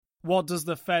What does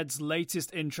the Fed's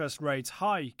latest interest rate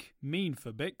hike mean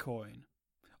for Bitcoin?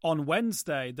 On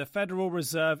Wednesday, the Federal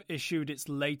Reserve issued its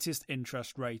latest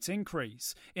interest rate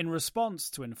increase in response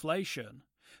to inflation.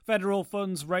 Federal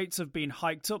funds rates have been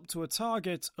hiked up to a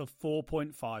target of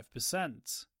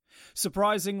 4.5%.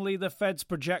 Surprisingly, the Fed's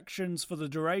projections for the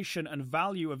duration and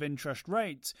value of interest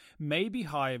rates may be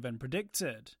higher than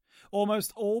predicted.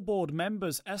 Almost all board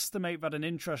members estimate that an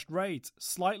interest rate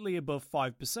slightly above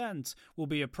 5% will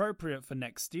be appropriate for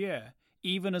next year,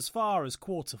 even as far as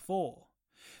quarter four.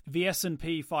 The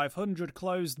S&P 500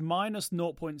 closed minus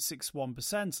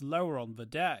 0.61% lower on the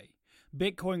day.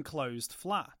 Bitcoin closed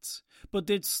flat, but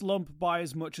did slump by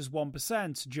as much as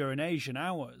 1% during Asian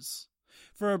hours.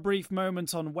 For a brief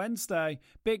moment on Wednesday,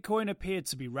 Bitcoin appeared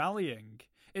to be rallying.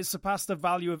 It surpassed a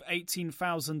value of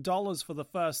 $18,000 for the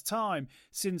first time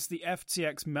since the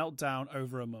FTX meltdown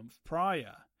over a month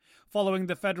prior. Following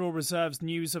the Federal Reserve's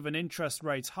news of an interest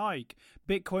rate hike,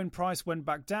 Bitcoin price went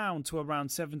back down to around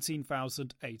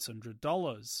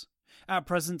 $17,800. At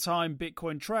present time,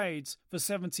 Bitcoin trades for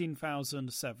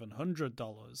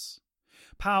 $17,700.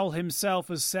 Powell himself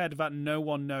has said that no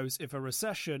one knows if a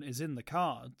recession is in the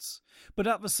cards, but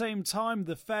at the same time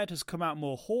the Fed has come out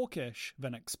more hawkish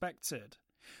than expected.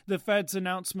 The Fed's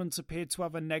announcement appeared to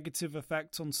have a negative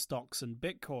effect on stocks and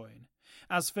Bitcoin.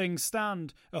 As things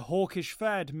stand, a hawkish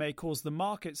Fed may cause the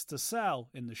markets to sell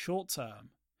in the short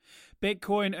term.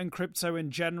 Bitcoin and crypto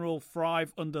in general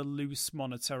thrive under loose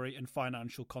monetary and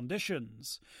financial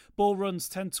conditions. Bull runs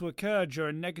tend to occur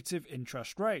during negative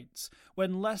interest rates,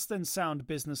 when less than sound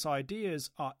business ideas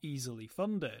are easily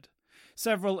funded.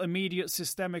 Several immediate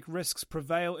systemic risks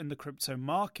prevail in the crypto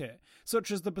market, such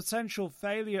as the potential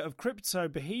failure of crypto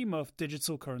behemoth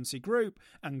Digital Currency Group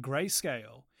and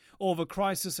Grayscale, or the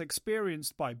crisis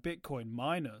experienced by Bitcoin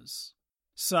miners.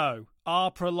 So, are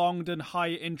prolonged and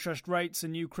higher interest rates a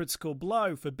new critical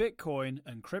blow for Bitcoin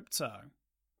and crypto?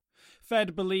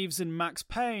 Fed believes in max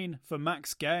pain for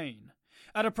max gain.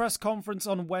 At a press conference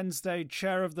on Wednesday,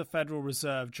 Chair of the Federal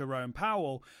Reserve Jerome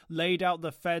Powell laid out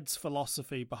the Fed's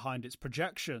philosophy behind its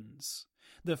projections.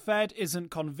 The Fed isn't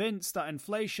convinced that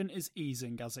inflation is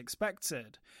easing as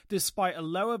expected, despite a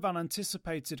lower than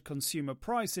anticipated consumer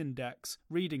price index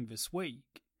reading this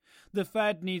week. The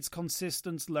Fed needs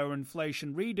consistent lower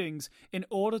inflation readings in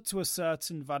order to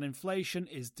ascertain that inflation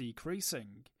is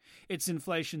decreasing. Its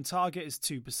inflation target is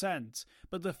 2%,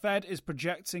 but the Fed is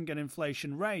projecting an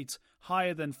inflation rate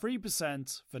higher than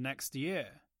 3% for next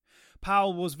year.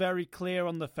 Powell was very clear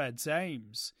on the Fed's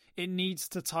aims. It needs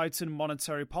to tighten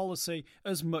monetary policy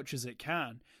as much as it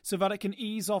can, so that it can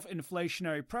ease off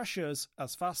inflationary pressures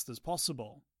as fast as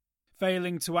possible.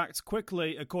 Failing to act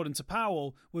quickly, according to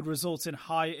Powell, would result in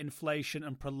higher inflation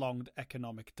and prolonged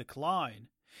economic decline.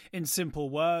 In simple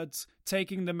words,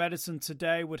 taking the medicine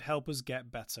today would help us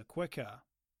get better quicker.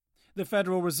 The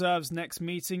Federal Reserve's next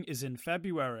meeting is in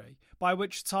February, by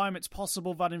which time it's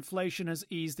possible that inflation has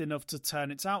eased enough to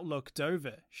turn its outlook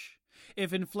dovish.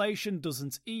 If inflation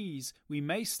doesn't ease, we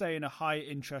may stay in a higher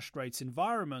interest rate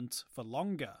environment for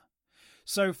longer.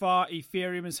 So far,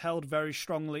 Ethereum is held very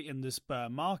strongly in this bear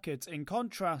market in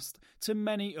contrast to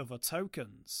many other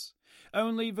tokens.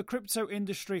 Only the crypto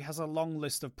industry has a long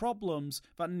list of problems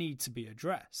that need to be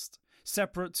addressed,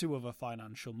 separate to other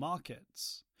financial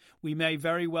markets. We may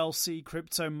very well see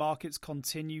crypto markets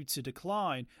continue to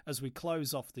decline as we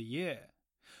close off the year.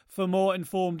 For more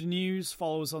informed news,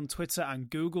 follow us on Twitter and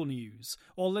Google News,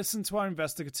 or listen to our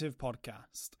investigative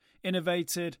podcast,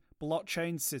 Innovated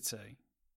Blockchain City.